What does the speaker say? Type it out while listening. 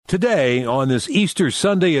Today, on this Easter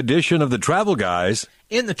Sunday edition of the Travel Guys.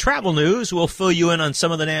 In the travel news, we'll fill you in on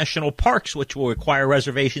some of the national parks which will require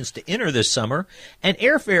reservations to enter this summer, and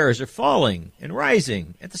airfares are falling and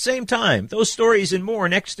rising at the same time. Those stories and more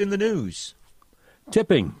next in the news.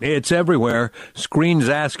 Tipping, it's everywhere. Screens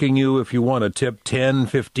asking you if you want to tip 10,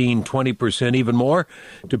 15, 20%, even more,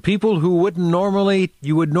 to people who wouldn't normally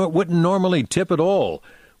tip at all.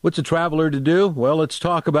 What's a traveler to do? Well, let's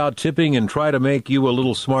talk about tipping and try to make you a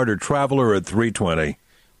little smarter traveler at 3:20.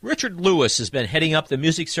 Richard Lewis has been heading up the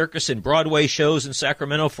music circus and Broadway shows in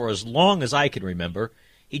Sacramento for as long as I can remember.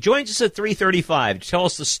 He joins us at 3:35 to tell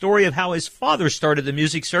us the story of how his father started the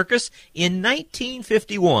music circus in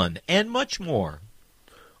 1951 and much more.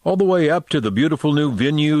 All the way up to the beautiful new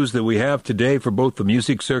venues that we have today for both the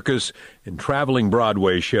music circus and traveling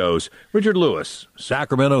Broadway shows. Richard Lewis,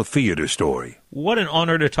 Sacramento Theater Story. What an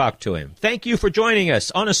honor to talk to him. Thank you for joining us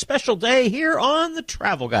on a special day here on the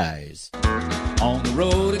Travel Guys. On the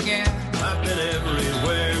road again. I've been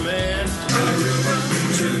everywhere, man.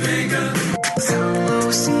 Jamaica.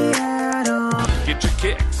 Seattle. Get your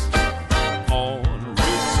kicks on Route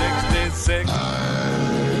 66.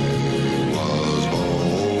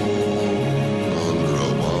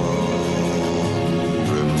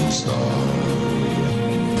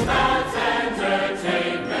 That's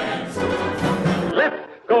entertainment. Let's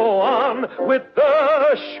go on with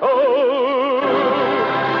the show.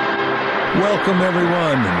 Welcome,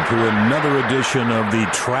 everyone, to another edition of the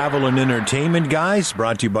Travel and Entertainment Guys,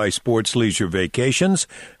 brought to you by Sports Leisure Vacations.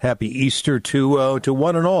 Happy Easter to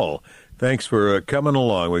one and all. Thanks for coming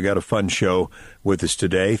along. We got a fun show with us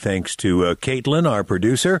today. Thanks to Caitlin, our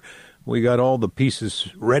producer. We got all the pieces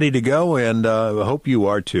ready to go, and I hope you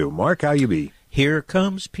are too. Mark, how you be? Here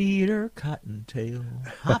comes Peter Cottontail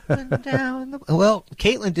hopping down the... Well,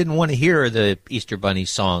 Caitlin didn't want to hear the Easter Bunny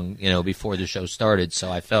song, before the show started, so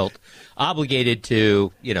I felt obligated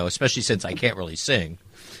to, especially since I can't really sing.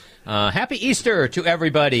 Happy Easter to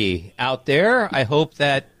everybody out there. I hope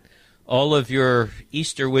that all of your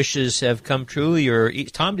Easter wishes have come true.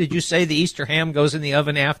 Tom, did you say the Easter ham goes in the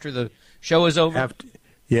oven after the show is over? After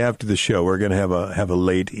the show, we're going to have a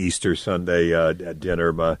late Easter Sunday at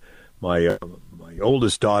dinner. My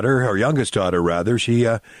oldest daughter, or youngest daughter rather, she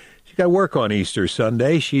got work on Easter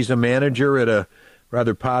Sunday. She's a manager at a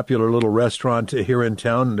rather popular little restaurant here in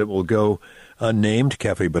town that will go unnamed,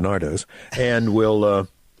 Cafe Bernardo's, and will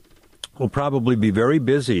probably be very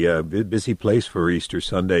busy. A busy place for Easter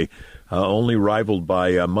Sunday. Only rivaled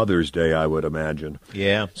by Mother's Day, I would imagine.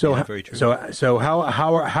 Yeah, very true. So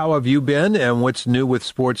how have you been, and what's new with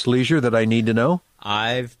Sports Leisure that I need to know?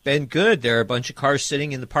 I've been good. There are a bunch of cars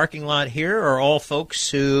sitting in the parking lot here are all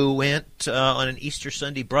folks who went on an Easter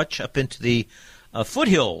Sunday brunch up into the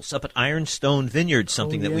foothills up at Ironstone Vineyard,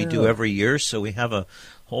 something that we do every year. So we have a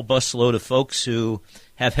whole busload of folks who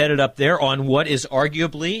have headed up there on what is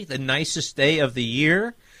arguably the nicest day of the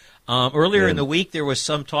year. Earlier in the week, there was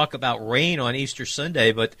some talk about rain on Easter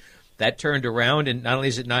Sunday, but that turned around, and not only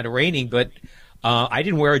is it not raining, but I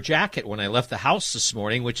didn't wear a jacket when I left the house this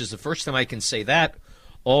morning, which is the first time I can say that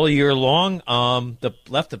all year long.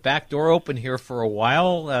 Left the back door open here for a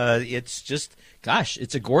while. It's just,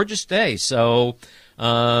 it's a gorgeous day. So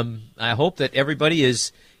I hope that everybody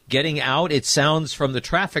is getting out. It sounds from the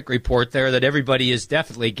traffic report there that everybody is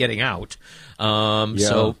definitely getting out.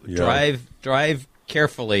 Drive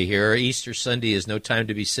carefully here. Easter Sunday is no time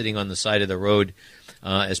to be sitting on the side of the road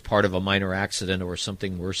as part of a minor accident or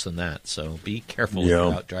something worse than that. So be careful if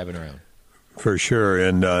you're out driving around. For sure.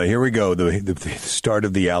 And here we go, the start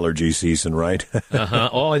of the allergy season, right?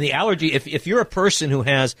 Oh, and the allergy, if you're a person who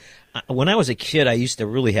has, when I was a kid, I used to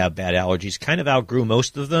really have bad allergies, kind of outgrew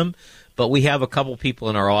most of them, but we have a couple people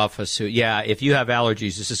in our office who, if you have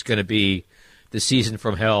allergies, this is going to be the season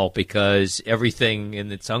from hell, because everything in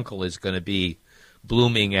its uncle is going to be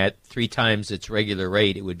blooming at 3 times its regular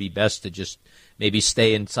rate. It would be best to just maybe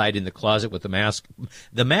stay inside in the closet with the mask.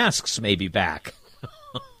 The masks may be back.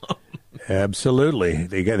 Absolutely.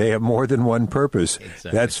 They have more than one purpose.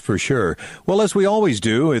 Exactly. That's for sure. Well, as we always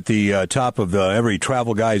do at the top of every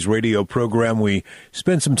Travel Guys radio program, we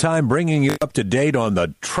spend some time bringing you up to date on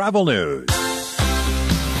the travel news.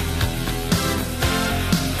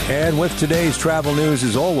 And with today's travel news,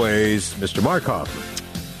 as always, Mr. Mark Hoffman.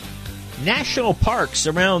 National parks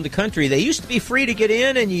around the country, they used to be free to get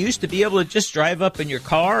in, and you used to be able to just drive up in your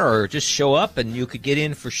car or just show up and you could get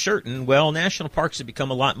in for certain. Well, national parks have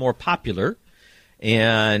become a lot more popular,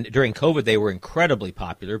 and during COVID they were incredibly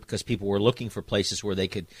popular because people were looking for places where they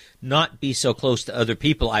could not be so close to other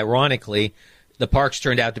people. Ironically, the parks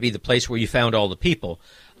turned out to be the place where you found all the people.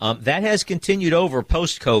 That has continued over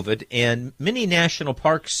post-COVID, and many national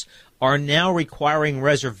parks are now requiring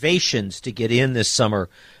reservations to get in this summer.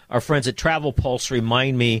 Our friends at Travel Pulse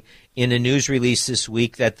remind me in a news release this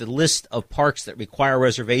week that the list of parks that require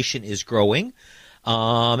reservation is growing.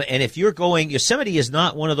 And if you're going, Yosemite is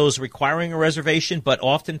not one of those requiring a reservation, but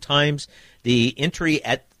oftentimes the entry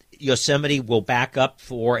at Yosemite will back up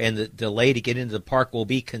and the delay to get into the park will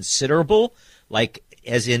be considerable,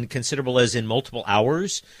 as in multiple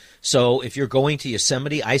hours. So if you're going to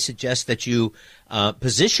Yosemite, I suggest that you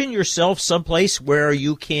position yourself someplace where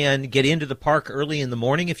you can get into the park early in the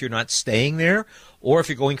morning if you're not staying there. Or if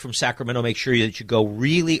you're going from Sacramento, make sure that you go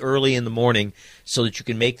really early in the morning so that you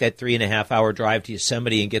can make that 3.5-hour drive to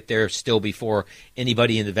Yosemite and get there still before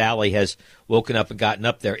anybody in the valley has woken up and gotten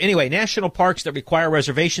up there. Anyway, national parks that require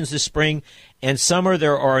reservations this spring and summer,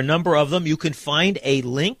 there are a number of them. You can find a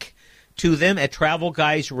link to them at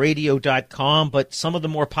travelguysradio.com, but some of the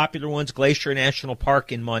more popular ones, Glacier National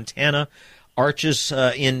Park in Montana, Arches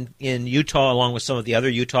in Utah, along with some of the other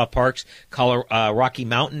Utah parks, Rocky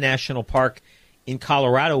Mountain National Park in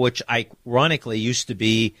Colorado, which ironically used to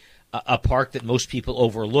be a park that most people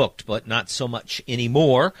overlooked, but not so much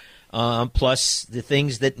anymore. Plus the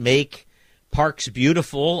things that make parks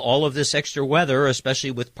beautiful, all of this extra weather,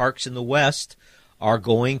 especially with parks in the West, are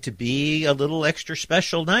going to be a little extra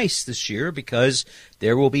special nice this year because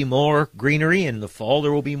there will be more greenery. In the fall,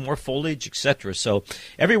 there will be more foliage, etc. So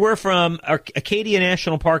everywhere from Acadia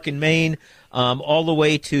National Park in Maine all the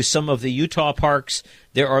way to some of the Utah parks,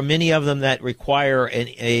 there are many of them that require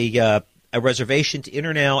a reservation to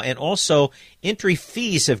enter now, and also entry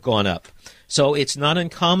fees have gone up. So it's not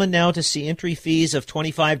uncommon now to see entry fees of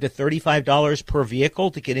 $25 to $35 per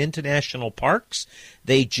vehicle to get into national parks.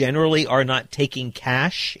 They generally are not taking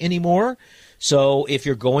cash anymore. So if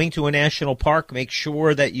you're going to a national park, make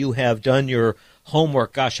sure that you have done your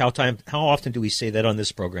homework. Gosh, how often do we say that on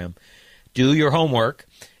this program? Do your homework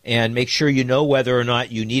and make sure you know whether or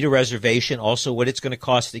not you need a reservation, also what it's going to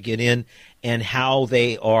cost to get in, and how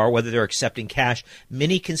they are, whether they're accepting cash.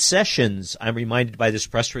 Many concessions, I'm reminded by this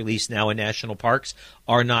press release now in national parks,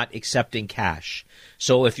 are not accepting cash.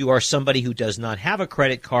 So if you are somebody who does not have a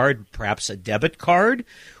credit card, perhaps a debit card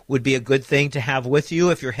would be a good thing to have with you.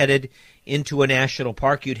 If you're headed into a national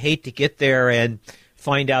park, you'd hate to get there and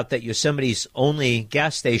find out that Yosemite's only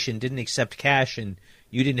gas station didn't accept cash and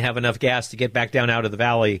you didn't have enough gas to get back down out of the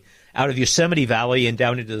valley, out of Yosemite Valley and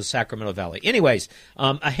down into the Sacramento Valley. Anyways,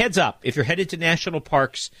 a heads up, if you're headed to national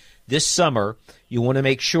parks this summer, you want to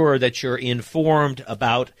make sure that you're informed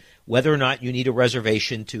about whether or not you need a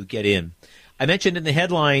reservation to get in. I mentioned in the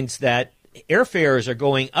headlines that airfares are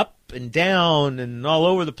going up and down and all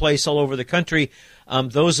over the place, all over the country.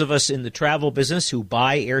 Those of us in the travel business who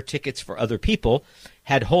buy air tickets for other people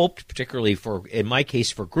had hoped, particularly in my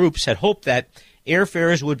case for groups, had hoped that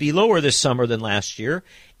airfares would be lower this summer than last year.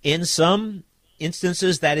 In some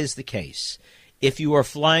instances, that is the case. If you are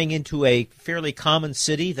flying into a fairly common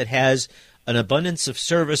city that has an abundance of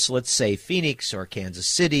service, let's say Phoenix or Kansas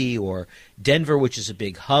City or Denver, which is a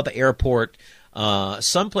big hub airport,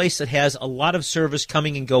 someplace that has a lot of service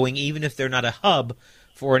coming and going, even if they're not a hub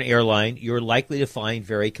for an airline, you're likely to find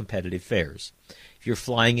very competitive fares. If you're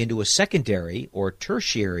flying into a secondary or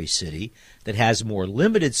tertiary city that has more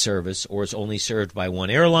limited service or is only served by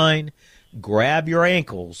one airline, grab your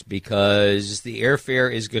ankles because the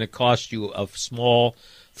airfare is going to cost you a small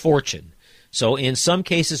fortune. So in some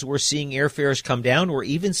cases, we're seeing airfares come down. We're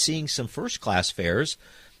even seeing some first-class fares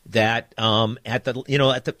that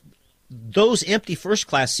those empty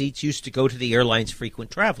first-class seats used to go to the airline's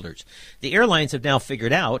frequent travelers. The airlines have now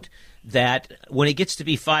figured out that when it gets to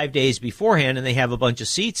be 5 days beforehand and they have a bunch of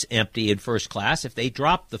seats empty in first class, if they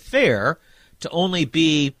drop the fare to only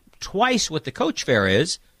be twice what the coach fare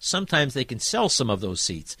is, sometimes they can sell some of those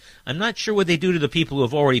seats. I'm not sure what they do to the people who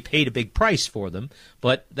have already paid a big price for them,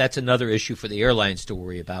 but that's another issue for the airlines to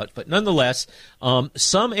worry about. But nonetheless,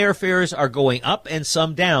 some airfares are going up and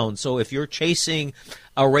some down. So if you're chasing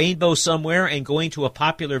a rainbow somewhere and going to a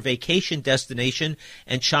popular vacation destination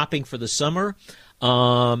and shopping for the summer,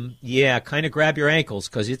 kind of grab your ankles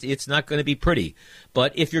because it's not going to be pretty.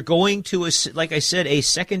 But if you're going to, like I said, a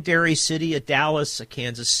secondary city, a Dallas, a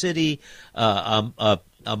Kansas City,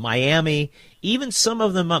 a Miami, even some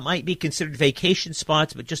of them might be considered vacation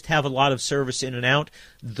spots but just have a lot of service in and out,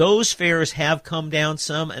 those fares have come down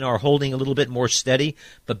some and are holding a little bit more steady.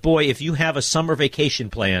 But boy, if you have a summer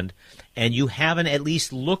vacation planned and you haven't at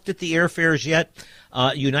least looked at the airfares yet,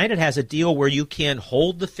 United has a deal where you can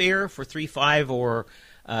hold the fare for 3, 5, or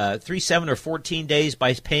 3, 7, or 14 days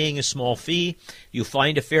by paying a small fee. You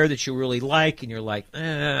find a fare that you really like, and you're like,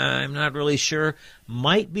 I'm not really sure.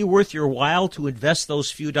 Might be worth your while to invest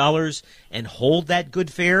those few dollars and hold that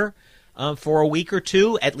good fare for a week or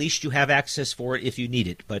two. At least you have access for it if you need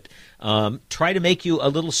it. But try to make you a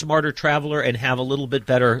little smarter traveler and have a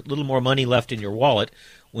little more money left in your wallet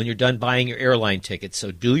when you're done buying your airline tickets.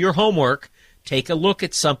 So do your homework. Take a look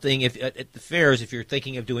at something at the fares if you're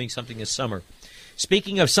thinking of doing something this summer.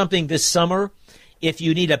 Speaking of something this summer, if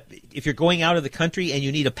you're going out of the country and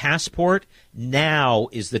you need a passport, now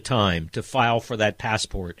is the time to file for that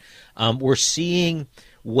passport. We're seeing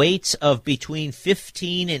waits of between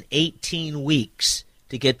 15 and 18 weeks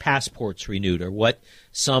to get passports renewed, or what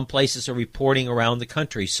some places are reporting around the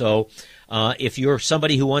country. So if you're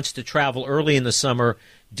somebody who wants to travel early in the summer,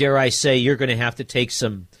 dare I say, you're going to have to take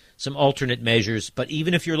some alternate measures. But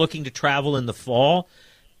even if you're looking to travel in the fall,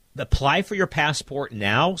 apply for your passport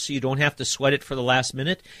now so you don't have to sweat it for the last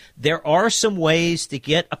minute. There are some ways to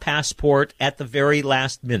get a passport at the very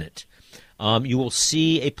last minute. You will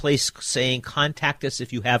see a place saying contact us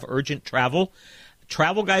if you have urgent travel.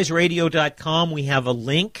 TravelGuysRadio.com, we have a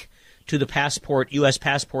link to the U.S.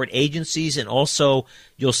 passport agencies, and also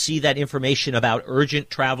you'll see that information about urgent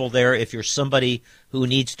travel there if you're somebody who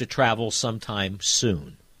needs to travel sometime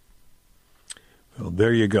soon. Well,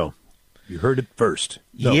 there you go. You heard it first.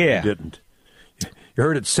 No, yeah. You didn't. You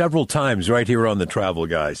heard it several times right here on the Travel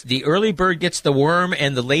Guys. The early bird gets the worm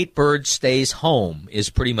and the late bird stays home is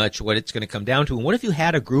pretty much what it's going to come down to. And what if you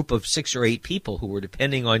had a group of 6 or 8 people who were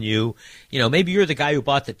depending on you? You know, maybe you're the guy who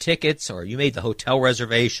bought the tickets, or you made the hotel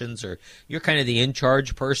reservations, or you're kind of the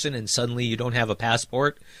in-charge person and suddenly you don't have a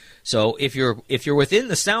passport. So if you're within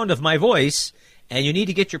the sound of my voice and you need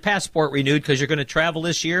to get your passport renewed because you're going to travel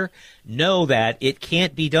this year, know that it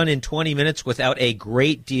can't be done in 20 minutes without a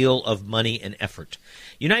great deal of money and effort.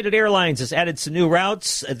 United Airlines has added some new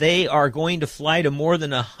routes. They are going to fly to more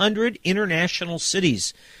than 100 international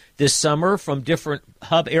cities this summer from different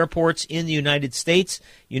hub airports in the United States.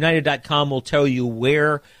 United.com will tell you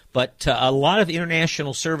where, but a lot of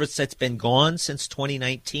international service that's been gone since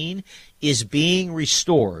 2019 is being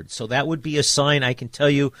restored. So that would be a sign, I can tell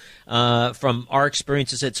you, from our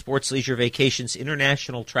experiences at Sports Leisure Vacations,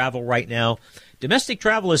 international travel right now. Domestic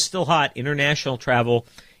travel is still hot. International travel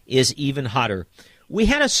is even hotter. We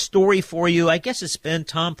had a story for you. I guess it's been,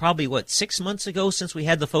 Tom, probably, 6 months ago since we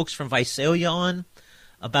had the folks from Visalia on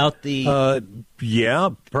about the... yeah,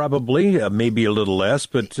 probably. Maybe a little less,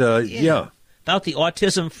 but yeah. About the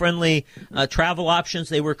autism-friendly travel options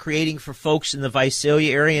they were creating for folks in the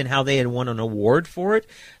Visalia area and how they had won an award for it.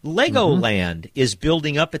 Legoland is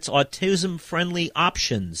building up its autism-friendly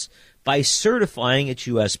options by certifying its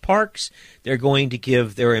U.S. parks. They're going to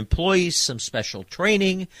give their employees some special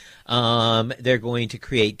training. They're going to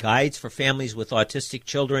create guides for families with autistic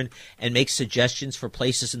children and make suggestions for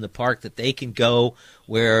places in the park that they can go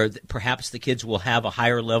where perhaps the kids will have a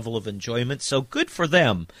higher level of enjoyment. So good for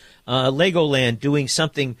them. Legoland doing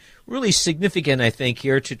something really significant, I think,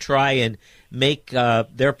 here to try and make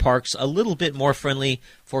their parks a little bit more friendly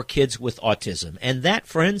for kids with autism. And that,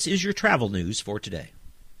 friends, is your travel news for today.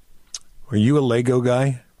 Were you a Lego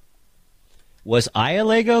guy? Was I a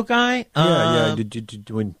Lego guy? Yeah. Did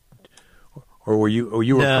you or were you? Or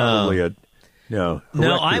you were probably a no.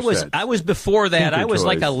 No, I was before that. I was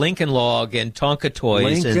like a Lincoln Log and Tonka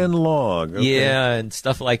toys. Lincoln Log. Okay. Yeah, and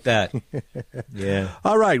stuff like that. Yeah.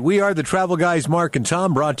 All right, we are the Travel Guys, Mark and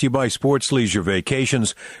Tom, brought to you by Sports Leisure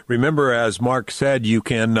Vacations. Remember, as Mark said, you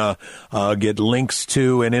can get links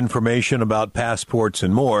to and information about passports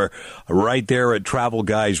and more right there at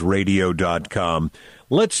TravelGuysRadio.com.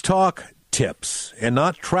 Let's talk tips, and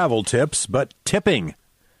not travel tips, but tipping.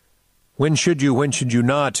 When should you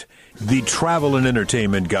not? The Travel and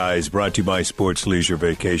Entertainment Guys, brought to you by Sports Leisure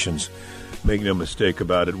Vacations. Make no mistake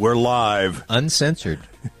about it. We're live. Uncensored.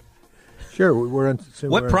 Sure, we're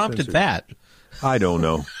What prompted that? I don't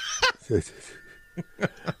know.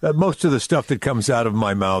 Most of the stuff that comes out of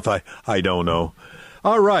my mouth, I don't know.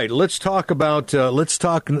 All right, let's talk about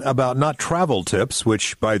not travel tips,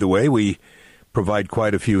 which, by the way, we provide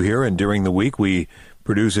quite a few here, and during the week we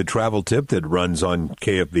produce a travel tip that runs on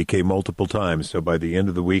KFVK multiple times. So by the end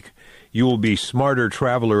of the week, you will be smarter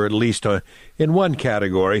traveler, at least in one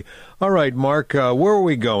category. All right, Mark, where are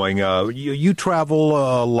we going? You travel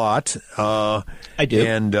a lot. I do.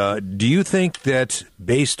 And do you think that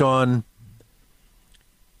based on,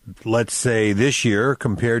 let's say, this year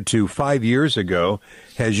compared to 5 years ago,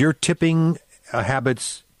 has your tipping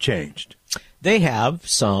habits changed? They have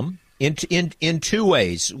some in two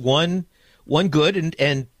ways. One one good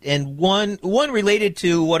and one related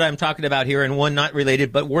to what I'm talking about here, and one not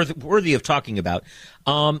related but worthy of talking about.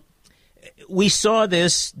 We saw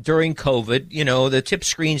this during COVID. You know, the tip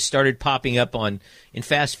screens started popping up in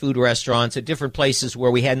fast food restaurants at different places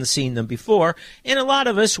where we hadn't seen them before. And a lot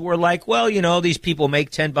of us were like, well, you know, these people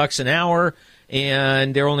make $10 an hour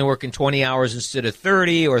and they're only working 20 hours instead of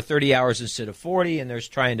 30 or 30 hours instead of 40. And they're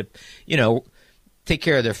trying to, you know, take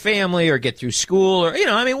care of their family or get through school or, you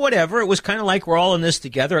know, I mean, whatever. It was kind of like we're all in this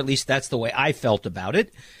together. At least that's the way I felt about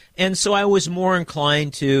it. And so I was more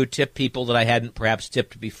inclined to tip people that I hadn't perhaps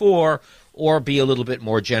tipped before, or be a little bit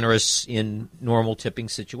more generous in normal tipping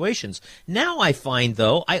situations. Now I find,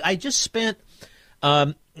 though, I just spent,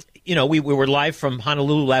 you know, we were live from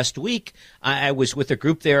Honolulu last week. I was with a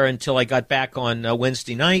group there until I got back on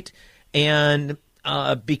Wednesday night. And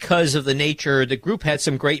because of the nature, the group had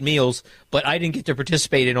some great meals, but I didn't get to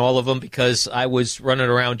participate in all of them because I was running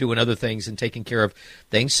around doing other things and taking care of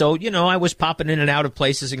things. So, you know, I was popping in and out of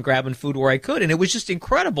places and grabbing food where I could. And it was just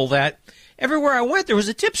incredible that everywhere I went, there was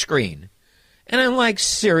a tip screen. And I'm like,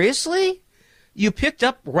 seriously? You picked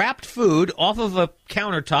up wrapped food off of a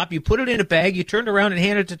countertop, you put it in a bag, you turned around and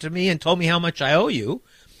handed it to me and told me how much I owe you,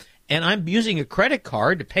 and I'm using a credit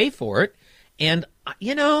card to pay for it. And,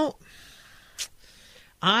 you know,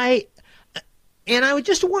 I would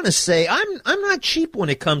just want to say I'm not cheap when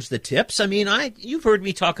it comes to tips. I mean, you've heard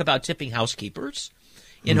me talk about tipping housekeepers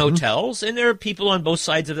in hotels, and there are people on both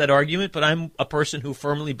sides of that argument, but I'm a person who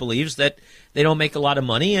firmly believes that they don't make a lot of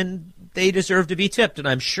money and they deserve to be tipped. And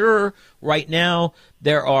I'm sure right now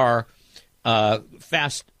there are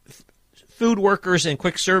fast food workers and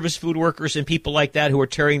quick service food workers and people like that who are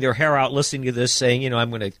tearing their hair out listening to this saying, you know, I'm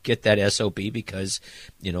going to get that SOP because,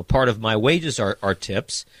 you know, part of my wages are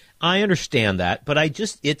tips. I understand that, but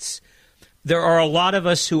there are a lot of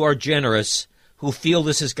us who are generous who feel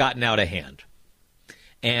this has gotten out of hand.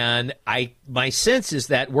 And my sense is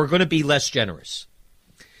that we're going to be less generous.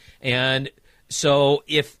 And so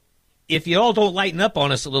if you all don't lighten up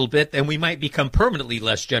on us a little bit, then we might become permanently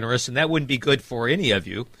less generous, and that wouldn't be good for any of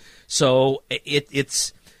you. So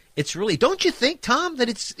it's really, don't you think, Tom, that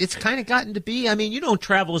it's kind of gotten to be, I mean, you don't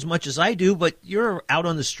travel as much as I do, but you're out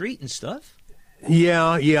on the street and stuff.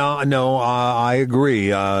 Yeah, no, I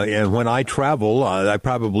agree. And when I travel, I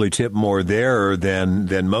probably tip more there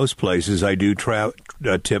than most places. I do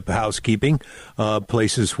tip housekeeping,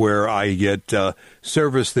 places where I get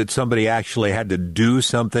service that somebody actually had to do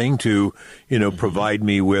something to, you know, provide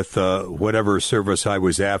me with whatever service I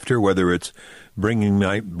was after, whether it's bringing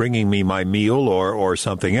me my meal or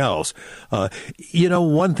something else. You know,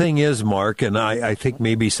 one thing is, Mark, and I think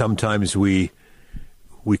maybe sometimes we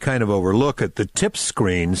kind of overlook it. The tip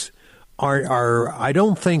screens are I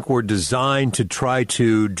don't think were designed to try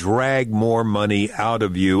to drag more money out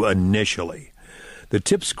of you initially. The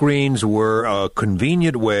tip screens were a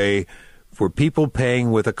convenient way for people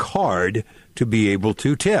paying with a card to be able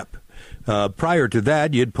to tip. Prior to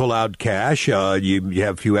that, you'd pull out cash. You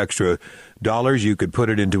have a few extra dollars. You could put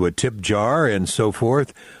it into a tip jar and so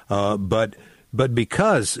forth. But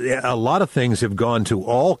because a lot of things have gone to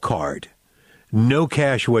all card, no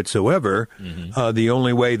cash whatsoever, the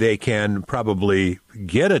only way they can probably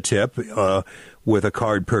get a tip with a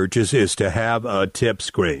card purchase is to have a tip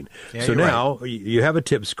screen. Yeah, so now you have a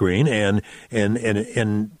tip screen, and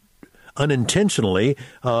unintentionally,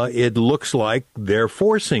 it looks like they're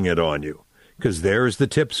forcing it on you because there's the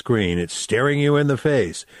tip screen. It's staring you in the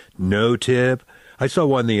face. No tip. I saw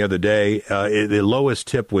one the other day. The lowest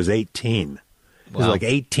tip was 18. It was like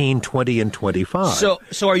 18, 20, and 25.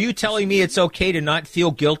 So are you telling me it's okay to not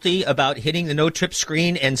feel guilty about hitting the no-tip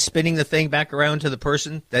screen and spinning the thing back around to the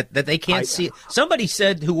person that they can't see? Somebody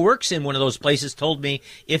said who works in one of those places told me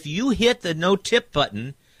if you hit the no-tip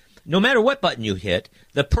button, no matter what button you hit,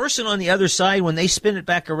 the person on the other side, when they spin it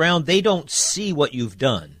back around, they don't see what you've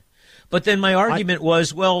done. But then my argument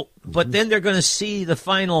was, well, but then they're going to see the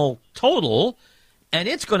final total, and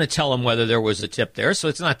it's going to tell them whether there was a tip there, so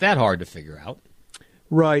it's not that hard to figure out.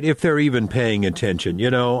 Right, if they're even paying attention.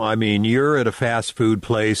 You know, I mean, you're at a fast food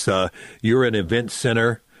place, you're in an event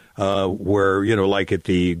center where, you know, like at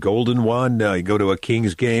the Golden One, you go to a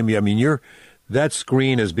Kings game. I mean, that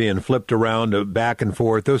screen is being flipped around back and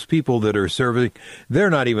forth. Those people that are serving, they're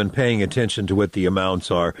not even paying attention to what the amounts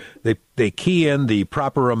are. They key in the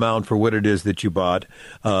proper amount for what it is that you bought.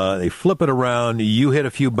 They flip it around. You hit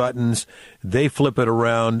a few buttons. They flip it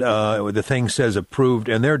around. The thing says approved,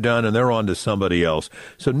 and they're done, and they're on to somebody else.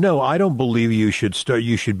 So, no, I don't believe you should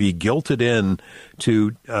be guilted in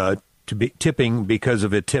to be tipping because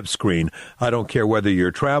of a tip screen. I don't care whether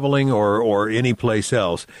you're traveling or any place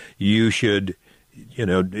else. You should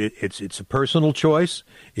it's a personal choice.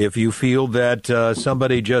 If you feel that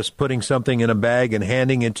somebody just putting something in a bag and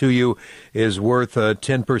handing it to you is worth a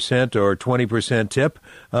 10% or 20% tip,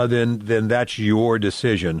 then that's your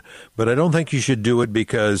decision. But I don't think you should do it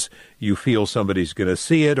because you feel somebody's going to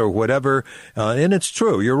see it or whatever. And it's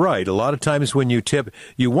true. You're right. A lot of times when you tip,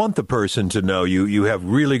 you want the person to know you have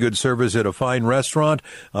really good service at a fine restaurant,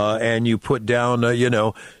 and you put down,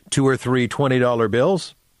 2 or 3 $20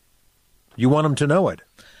 bills. You want them to know it.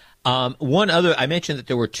 One other, I mentioned that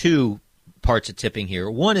there were 2 parts of tipping here.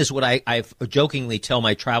 One is what I jokingly tell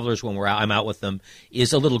my travelers when I'm out with them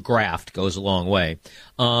is a little graft goes a long way.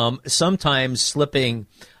 Sometimes slipping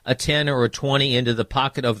a 10 or a 20 into the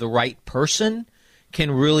pocket of the right person can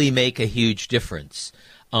really make a huge difference.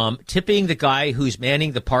 Tipping the guy who's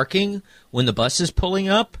manning the parking when the bus is pulling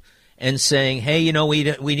up and saying, hey,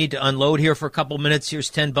 we need to unload here for a couple minutes. Here's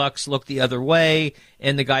 $10. Look the other way.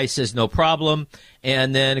 And the guy says, no problem.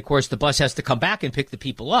 And then, of course, the bus has to come back and pick the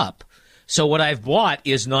people up. So what I've bought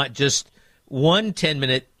is not just one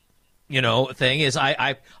 10-minute thing is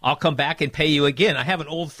I'll come back and pay you again. I have an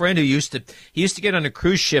old friend who used to get on a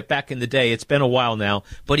cruise ship back in the day. It's been a while now,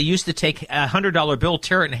 but he used to take a $100 bill,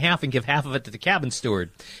 tear it in half, and give half of it to the cabin steward.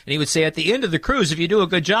 And he would say, at the end of the cruise, if you do a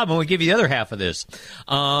good job, I'm going to give you the other half of this.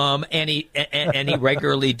 And he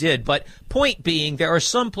regularly did. But point being, there are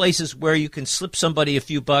some places where you can slip somebody a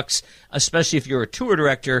few bucks, especially if you're a tour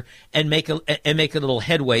director, and make a little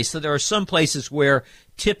headway. So there are some places where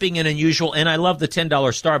tipping an unusual, and I love the $10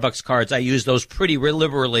 Starbucks cards. I use those pretty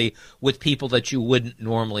liberally with people that you wouldn't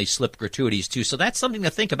normally slip gratuities to. So that's something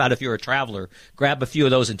to think about if you're a traveler. Grab a few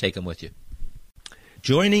of those and take them with you.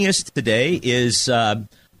 Joining us today is a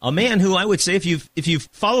man who I would say if you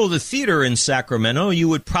follow the theater in Sacramento, you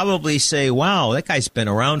would probably say, wow, that guy's been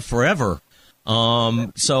around forever.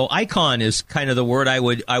 So icon is kind of the word I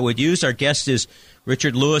would use. Our guest is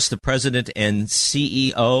Richard Lewis, the president and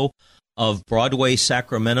CEO of Broadway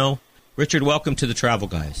Sacramento. Richard, welcome to the Travel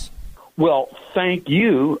Guys. Well, thank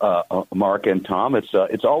you, Mark and Tom.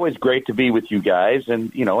 It's always great to be with you guys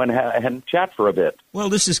and chat for a bit. Well,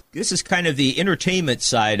 this is kind of the entertainment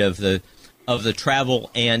side of the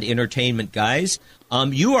travel and entertainment guys.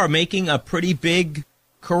 You are making a pretty big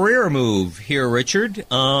career move here, Richard.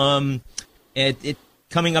 It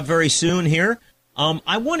coming up very soon here.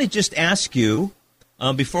 I want to just ask you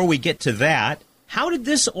before we get to that. How did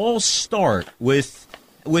this all start with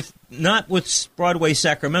not with Broadway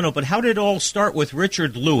Sacramento, but how did it all start with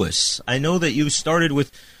Richard Lewis? I know that you started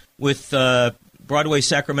with Broadway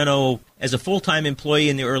Sacramento as a full-time employee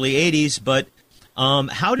in the early 80s, but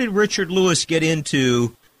how did Richard Lewis get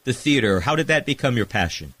into the theater? How did that become your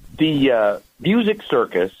passion? The music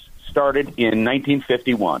circus started in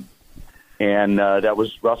 1951, and that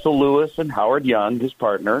was Russell Lewis and Howard Young, his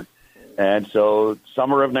partner. And so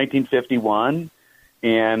summer of 1951,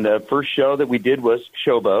 and the first show that we did was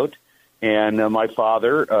Showboat, and my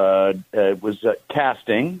father was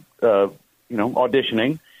casting,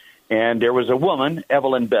 auditioning, and there was a woman,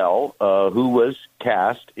 Evelyn Bell, who was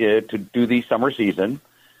cast to do the summer season.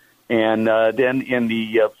 And then in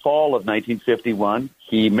the fall of 1951,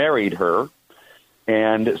 he married her.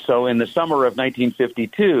 And so in the summer of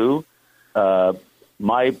 1952,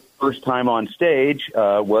 my first time on stage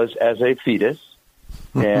was as a fetus.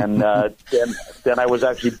 And then I was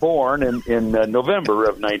actually born in November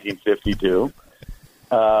of 1952.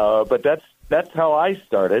 But that's how I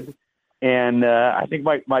started. And I think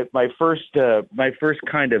my first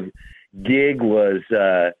kind of gig was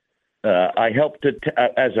I helped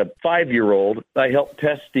as a 5-year-old. I helped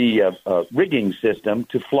test the rigging system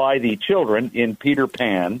to fly the children in Peter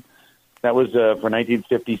Pan. That was for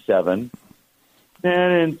 1957.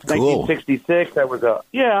 And in 1966, I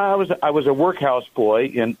was a workhouse boy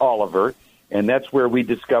in Oliver, and that's where we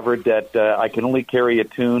discovered that I can only carry a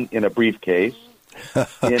tune in a briefcase.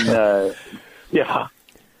 In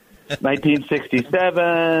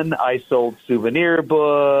 1967, I sold souvenir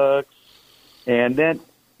books, and then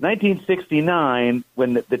 1969,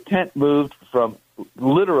 when the tent moved from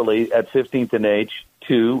literally at 15th and H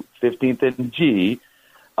to 15th and G,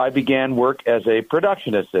 I began work as a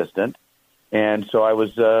production assistant. And so I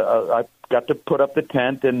was, I got to put up the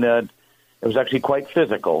tent, and it was actually quite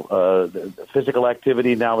physical. The physical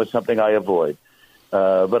activity now is something I avoid.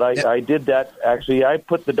 But I did that. Actually, I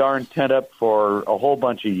put the darn tent up for a whole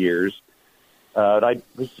bunch of years. I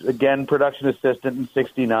was, again, production assistant in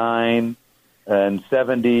 69 and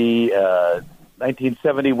 70.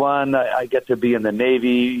 1971, I get to be in the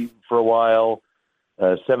Navy for a while.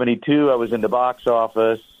 72, I was in the box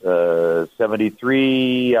office.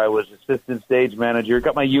 73, I was assistant stage manager.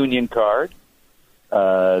 Got my union card.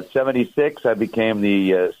 '76, I became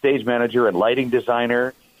the stage manager and lighting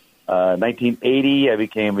designer. 1980, I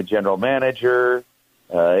became a general manager.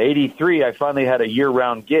 83, I finally had a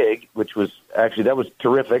year-round gig, which was that was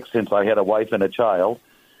terrific since I had a wife and a child.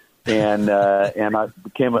 And I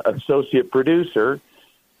became an associate producer.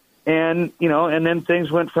 And, and then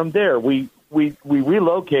things went from there. We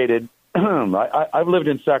relocated. I've lived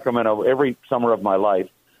in Sacramento every summer of my life,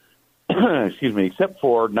 excuse me, except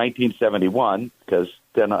for 1971, because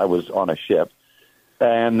then I was on a ship.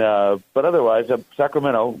 And but otherwise,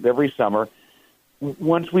 Sacramento every summer.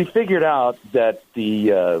 Once we figured out that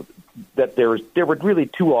that there were really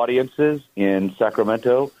two audiences in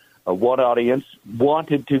Sacramento. One audience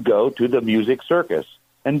wanted to go to the Music Circus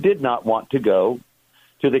and did not want to go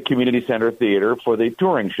to the Community Center Theater for the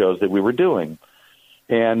touring shows that we were doing.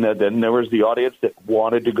 And then there was the audience that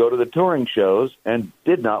wanted to go to the touring shows and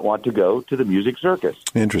did not want to go to the Music Circus.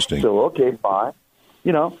 Interesting. So, okay, fine.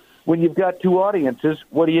 When you've got two audiences,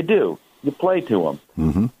 what do? You play to them.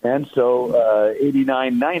 Mm-hmm. And so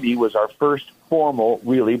 89, 90 was our first formal,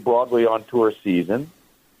 really, Broadway on tour season.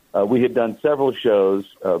 We had done several shows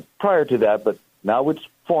prior to that, but now it's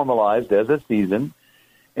formalized as a season.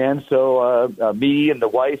 And so me and the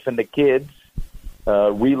wife and the kids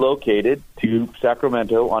relocated to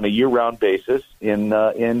Sacramento on a year-round basis in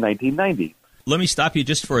 1990. Let me stop you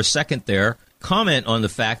just for a second there. Comment on the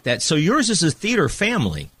fact that, so yours is a theater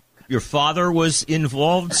family. Your father was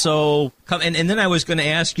involved, and then I was going to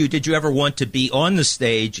ask you, did you ever want to be on the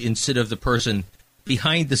stage instead of the person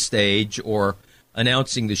behind the stage or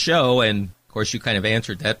announcing the show? And of course, you kind of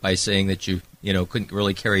answered that by saying that you couldn't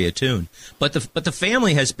really carry a tune. But the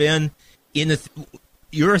family has been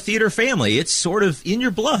you're a theater family. It's sort of in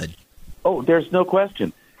your blood. Oh, there's no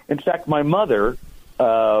question. In fact, my mother,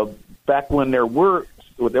 back when there was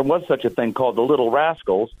such a thing called the Little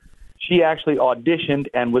Rascals, she actually auditioned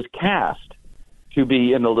and was cast to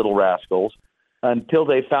be in the Little Rascals until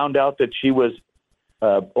they found out that she was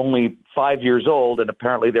only 5 years old, and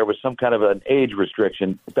apparently there was some kind of an age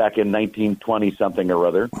restriction back in 1920 something or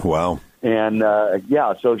other. Wow! And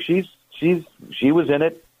so she was in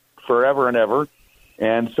it forever and ever,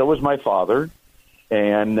 and so was my father.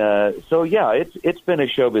 And it's been a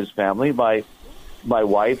showbiz family. My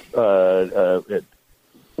wife,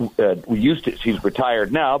 she's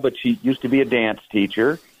retired now, but she used to be a dance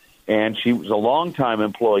teacher, and she was a longtime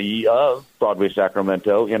employee of Broadway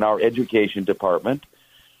Sacramento in our education department.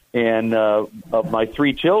 And of my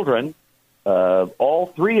three children, all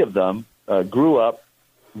three of them grew up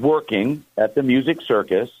working at the Music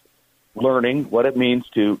Circus, learning what it means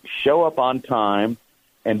to show up on time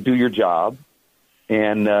and do your job.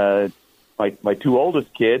 And my two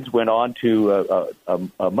oldest kids went on to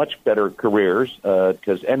a much better careers,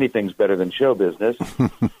 because anything's better than show business.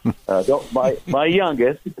 My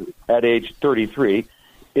youngest, at age 33,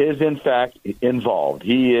 is in fact involved.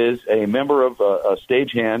 He is a member of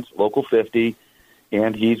Stagehands Local 50,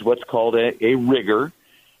 and he's what's called a rigger.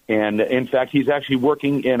 And in fact, he's actually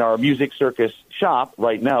working in our Music Circus shop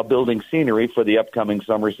right now, building scenery for the upcoming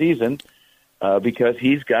summer season, because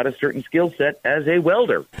he's got a certain skill set as a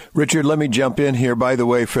welder. Richard, let me jump in here. By the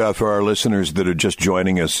way, for our listeners that are just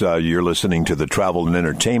joining us, you're listening to the Travel and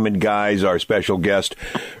Entertainment Guys. Our special guest,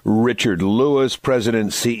 Richard Lewis,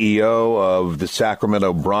 President, CEO of the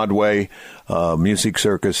Sacramento Broadway Music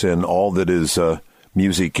Circus, and all that is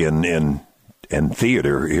music and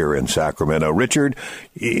theater here in Sacramento. Richard,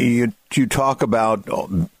 you talk about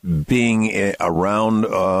being around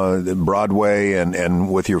Broadway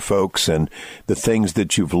and with your folks and the things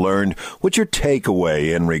that you've learned. What's your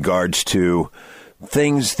takeaway in regards to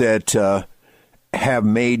things that have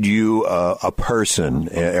made you a person,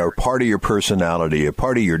 or part of your personality, a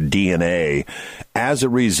part of your DNA, as a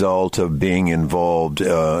result of being involved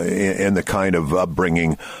in the kind of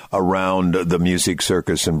upbringing around the Music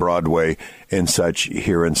Circus and Broadway and such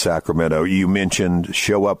here in Sacramento? You mentioned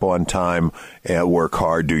show up on time, work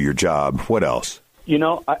hard, do your job. What else?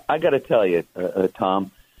 I got to tell you,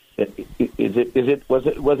 Tom,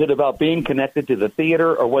 was it about being connected to the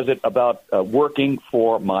theater, or was it about working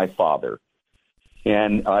for my father?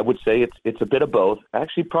 And I would say it's a bit of both.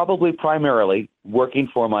 Actually, probably primarily working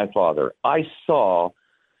for my father. I saw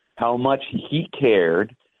how much he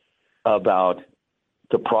cared about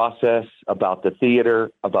the process, about the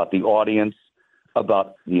theater, about the audience,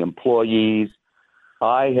 about the employees.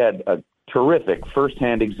 I had a terrific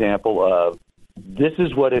firsthand example of this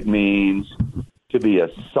is what it means to be a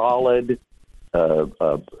solid,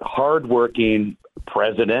 hardworking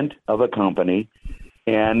president of a company.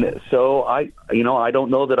 And so I don't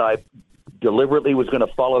know that I deliberately was going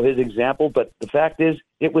to follow his example, but the fact is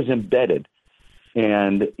it was embedded.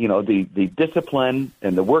 and, the discipline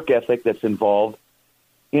and the work ethic that's involved.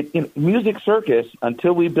 In Music Circus,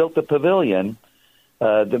 until we built the pavilion,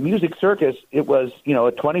 the Music Circus, it was, a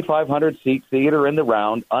 2,500-seat theater in the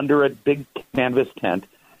round under a big canvas tent,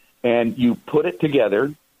 and you put it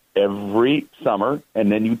together every summer,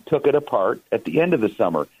 and then you took it apart at the end of the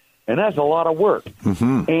summer. And that's a lot of work.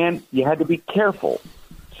 Mm-hmm. And you had to be careful.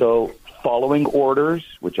 So following orders,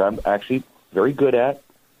 which I'm actually very good at,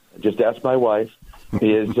 just ask my wife,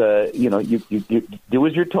 is, you do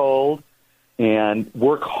as you're told and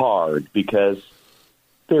work hard because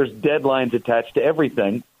there's deadlines attached to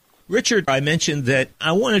everything. Richard, I mentioned that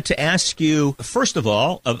I wanted to ask you, first of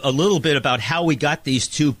all, a little bit about how we got these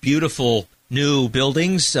two beautiful new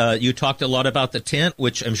buildings. You talked a lot about the tent,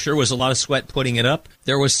 which I'm sure was a lot of sweat putting it up.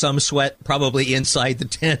 There was some sweat probably inside the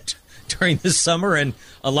tent during the summer and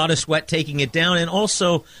a lot of sweat taking it down. And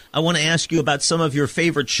also, I want to ask you about some of your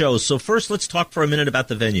favorite shows. So first, let's talk for a minute about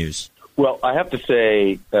the venues. Well, I have to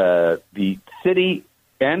say the city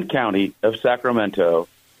and county of Sacramento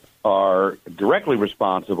are directly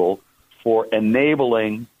responsible for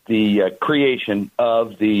enabling the creation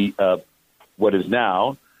of the what is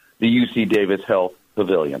now the UC Davis Health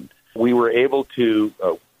Pavilion. We were able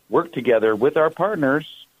to work together with our partners,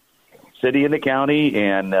 city and the county,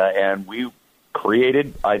 and we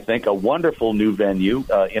created, I think, a wonderful new venue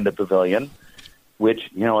in the pavilion,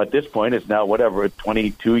 which, at this point is now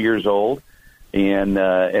 22 years old, and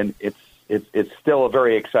it's still a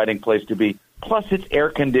very exciting place to be. Plus, it's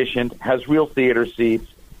air conditioned, has real theater seats,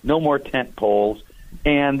 no more tent poles,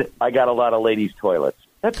 and I got a lot of ladies' toilets.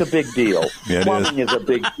 That's a big deal. Yeah, Plumbing is a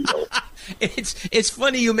big deal. It's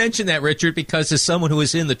funny you mention that, Richard, because as someone who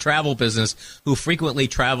is in the travel business, who frequently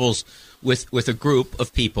travels with a group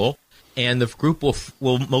of people, and the group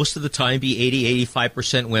will most of the time be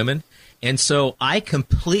 80-85% women, and so I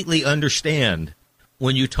completely understand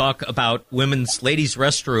when you talk about ladies'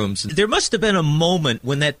 restrooms. There must have been a moment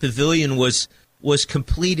when that pavilion was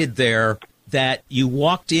completed there that you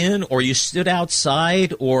walked in or you stood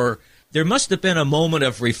outside, or there must have been a moment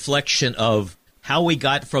of reflection of how we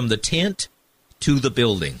got from the tent to the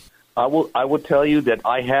building. I will tell you that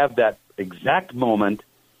I have that exact moment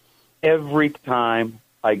every time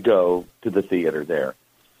I go to the theater there,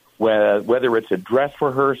 whether it's a dress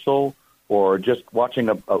rehearsal or just watching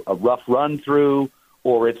a rough run through,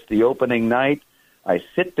 or it's the opening night. I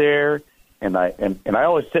sit there, and I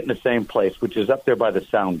always sit in the same place, which is up there by the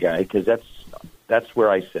sound guy, because that's where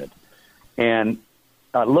I sit. And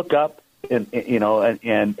I look up, and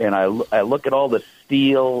I look at all the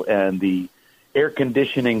steel and the air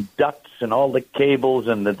conditioning ducts and all the cables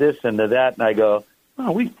and the this and the that, and I go,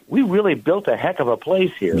 oh, we really built a heck of a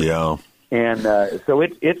place here. Yeah. And so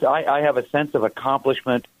I have a sense of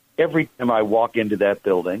accomplishment every time I walk into that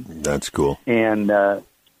building. That's cool. And I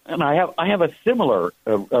have a similar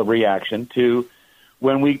reaction to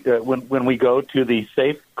when we go to the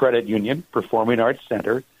Safe Credit Union Performing Arts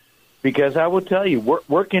Center, because I will tell you,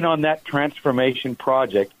 working on that transformation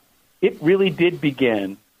project, it really did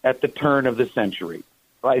begin at the turn of the century.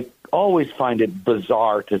 I always find it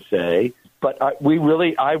bizarre to say, but I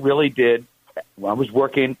really did. I was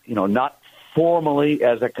working, not formally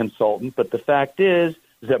as a consultant, but the fact is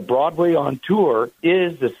that Broadway on Tour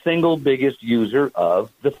is the single biggest user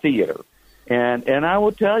of the theater. And I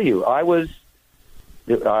will tell you, I was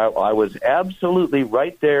absolutely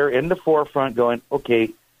right there in the forefront going, okay,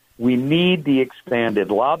 we need the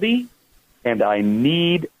expanded lobby, and I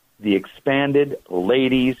need the expanded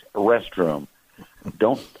ladies' restroom.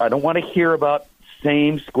 I don't want to hear about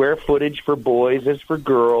same square footage for boys as for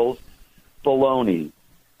girls. Baloney.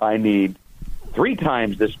 I need 3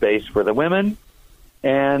 times the space for the women,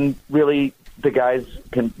 and really the guys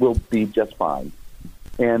will be just fine.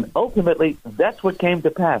 And ultimately, that's what came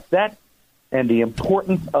to pass. That and the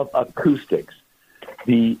importance of acoustics.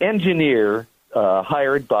 The engineer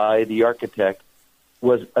hired by the architect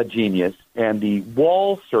was a genius, and the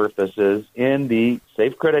wall surfaces in the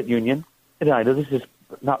Safe Credit Union, and I know this is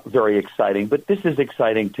not very exciting, but this is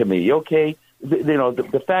exciting to me, okay?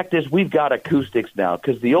 The fact is we've got acoustics now,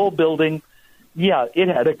 because the old building, yeah, it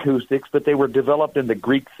had acoustics, but they were developed in the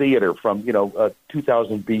Greek theater from,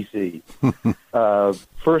 2000 BC.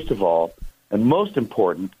 First of all, and most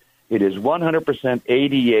important, it is 100%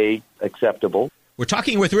 ADA acceptable. We're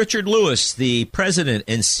talking with Richard Lewis, the president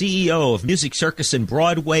and CEO of Music Circus in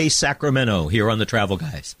Broadway, Sacramento, here on the Travel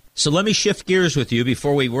Guys. So let me shift gears with you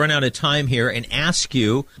before we run out of time here and ask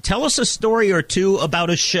you, tell us a story or two about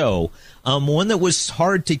a show, one that was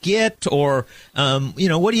hard to get, or,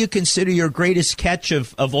 what do you consider your greatest catch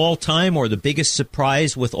of all time or the biggest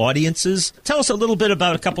surprise with audiences? Tell us a little bit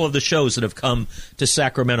about a couple of the shows that have come to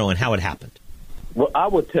Sacramento and how it happened. Well, I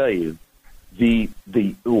will tell you, the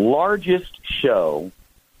largest show,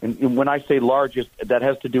 and when I say largest, that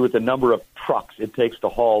has to do with the number of trucks it takes to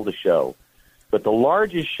haul the show. But the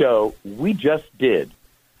largest show we just did,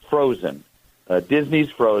 Frozen, Disney's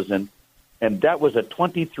Frozen, and that was a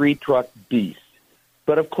 23-truck beast.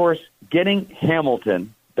 But, of course, getting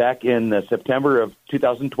Hamilton back in September of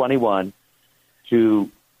 2021 to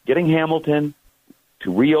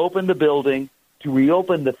reopen the building, to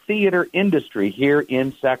reopen the theater industry here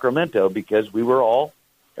in Sacramento, because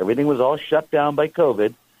everything was all shut down by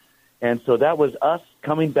COVID. And so that was us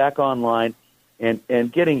coming back online.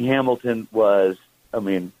 And getting Hamilton was,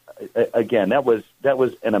 again, that was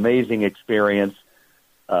an amazing experience.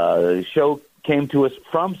 The show came to us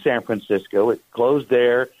from San Francisco. It closed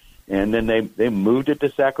there, and then they moved it to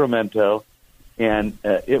Sacramento, and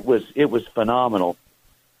it was phenomenal.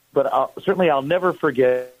 But I'll never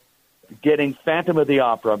forget getting Phantom of the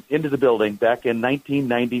Opera into the building back in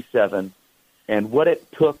 1997, and what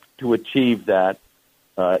it took to achieve that.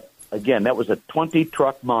 Again, that was a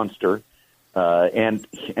 20-truck monster. And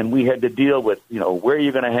we had to deal with, where are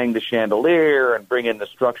you going to hang the chandelier and bring in the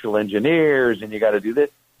structural engineers, and you got to do this.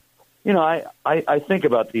 I think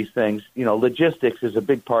about these things. Logistics is a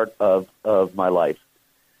big part of my life.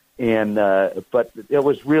 And but that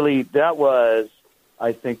was,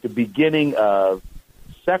 I think, the beginning of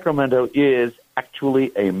Sacramento is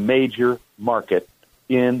actually a major market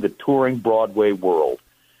in the touring Broadway world.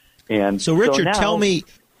 And so Richard, now, tell me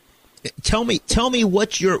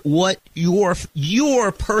what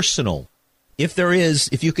your personal,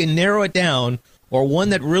 if you can narrow it down, or one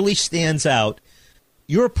that really stands out,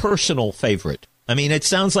 your personal favorite. I mean, it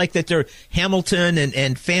sounds like that Hamilton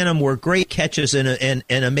and Phantom were great catches and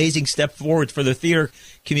an amazing step forward for the theater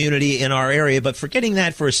community in our area. But forgetting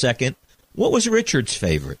that for a second, what was Richard's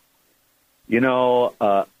favorite? Les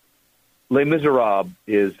Miserables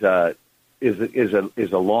is a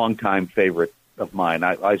longtime favorite of mine.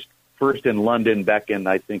 I first in London back in,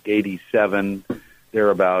 I think, 87,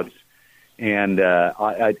 thereabouts. And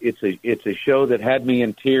it's a show that had me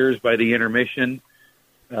in tears by the intermission.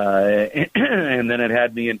 And then it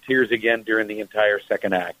had me in tears again during the entire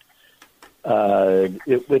second act.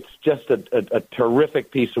 It's just a terrific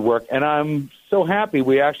piece of work. And I'm so happy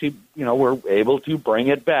we actually, were able to bring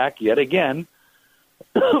it back yet again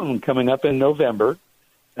coming up in November.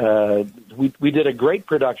 We did a great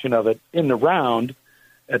production of it in the round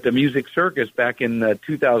at the Music Circus back in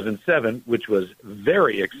 2007, which was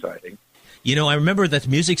very exciting. I remember that the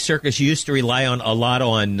Music Circus used to rely a lot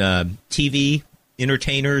on TV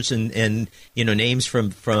entertainers and names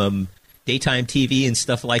from daytime TV and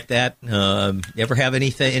stuff like that. Ever have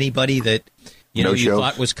anybody that you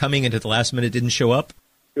thought was coming and at the last minute didn't show up?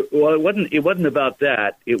 Well, it wasn't about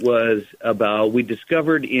that. It was about, we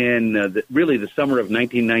discovered in the summer of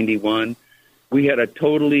 1991, we had a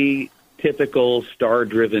totally typical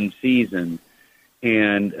star-driven season.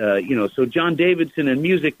 And, so John Davidson and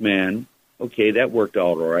Music Man, okay, that worked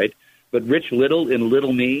all right. But Rich Little and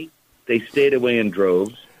Little Me, they stayed away in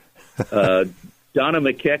droves. Donna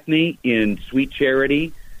McKechnie in Sweet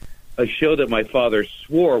Charity, a show that my father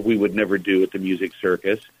swore we would never do at the Music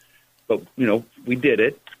Circus. But, we did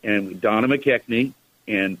it. And Donna McKechnie,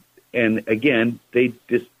 and again, they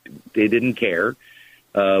didn't care.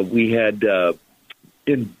 We had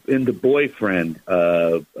in The Boyfriend,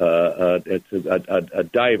 it's a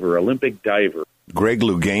diver, Olympic diver. Greg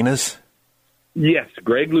Louganis? Yes,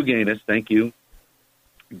 Greg Louganis, thank you.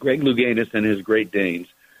 Greg Louganis and his Great Danes.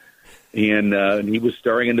 And he was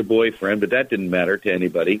starring in The Boyfriend, but that didn't matter to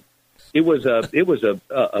anybody. It was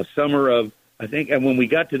a summer of, I think, and when we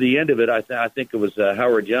got to the end of it, I think it was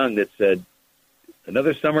Howard Young that said,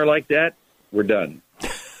 another summer like that, we're done.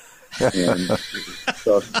 And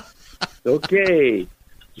so, okay.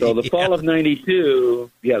 So the fall of 92,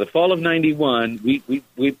 the fall of 91,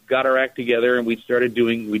 we got our act together and we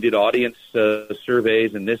did audience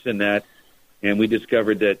surveys and this and that. And we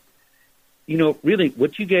discovered that, really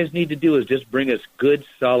what you guys need to do is just bring us good,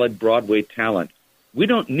 solid Broadway talent. We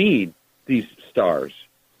don't need these stars.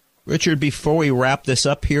 Richard, before we wrap this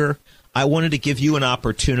up here, I wanted to give you an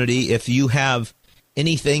opportunity. If you have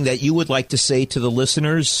anything that you would like to say to the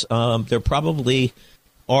listeners, there probably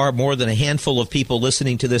are more than a handful of people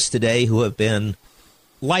listening to this today who have been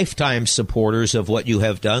lifetime supporters of what you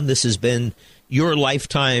have done. This has been your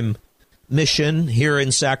lifetime mission here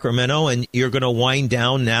in Sacramento, and you're going to wind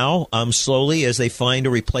down now slowly as they find a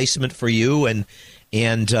replacement for you, and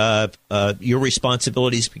your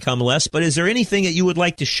responsibilities become less. But is there anything that you would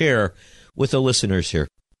like to share with the listeners here?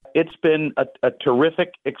 It's been a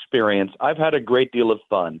terrific experience. I've had a great deal of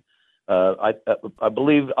fun. I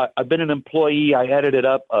believe I've been an employee. I headed it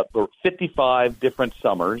up for 55 different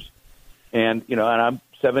summers, and I'm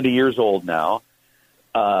 70 years old now.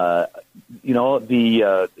 The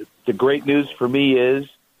great news for me is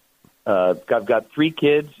I've got 3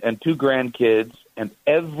 kids and 2 grandkids, and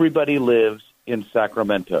everybody lives in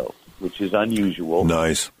Sacramento, which is unusual.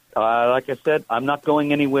 Nice. Like I said, I'm not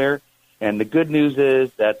going anywhere. And the good news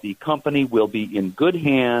is that the company will be in good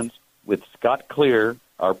hands with Scott Clear,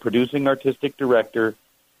 our producing artistic director,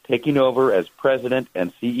 taking over as president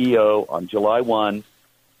and CEO on July 1.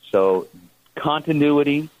 So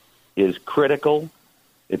continuity is critical.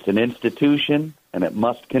 It's an institution, and it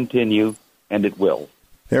must continue, and it will.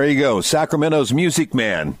 There you go. Sacramento's music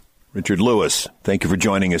man, Richard Lewis. Thank you for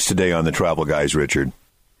joining us today on the Travel Guys, Richard.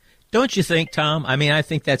 Don't you think, Tom? I mean, I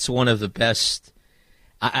think that's one of the best.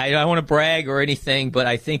 I don't want to brag or anything, but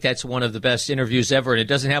I think that's one of the best interviews ever, and it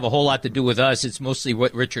doesn't have a whole lot to do with us. It's mostly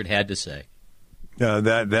what Richard had to say.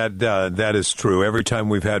 That is true. Every time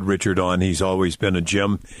we've had Richard on, he's always been a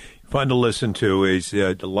gem. Fun to listen to. He's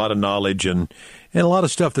a lot of knowledge and a lot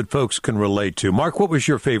of stuff that folks can relate to. Mark, what was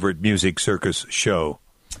your favorite Music Circus show?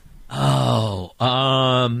 It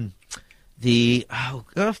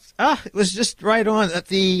was just right on at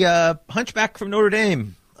the Hunchback from Notre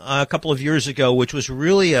Dame a couple of years ago, which was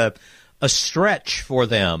really a stretch for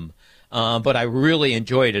them. But I really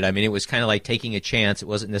enjoyed it. I mean, it was kind of like taking a chance. It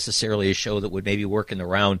wasn't necessarily a show that would maybe work in the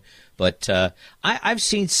round. But I've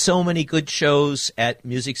seen so many good shows at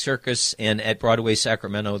Music Circus and at Broadway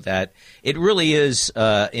Sacramento that it really is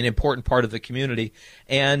an important part of the community.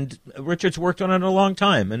 And Richard's worked on it a long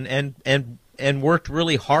time and worked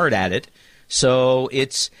really hard at it. So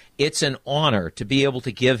it's an honor to be able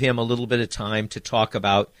to give him a little bit of time to talk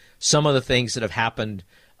about some of the things that have happened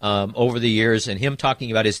over the years, and him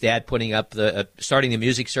talking about his dad putting up starting the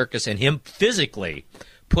Music Circus and him physically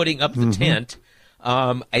putting up the tent.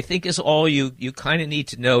 I think is all you kind of need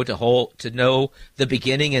to know to know the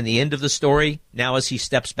beginning and the end of the story. Now, as he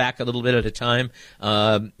steps back a little bit at a time,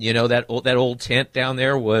 that old tent down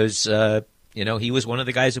there was. He was one of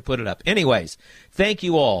the guys who put it up. Anyways, thank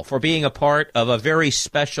you all for being a part of a very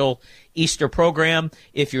special Easter program.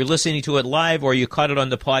 If you're listening to it live or you caught it on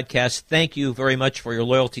the podcast, thank you very much for your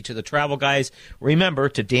loyalty to the Travel Guys. Remember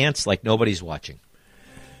to dance like nobody's watching.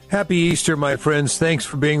 Happy Easter, my friends. Thanks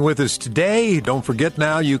for being with us today. Don't forget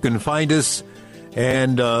now you can find us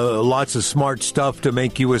and lots of smart stuff to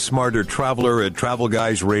make you a smarter traveler at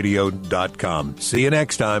travelguysradio.com. See you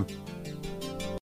next time.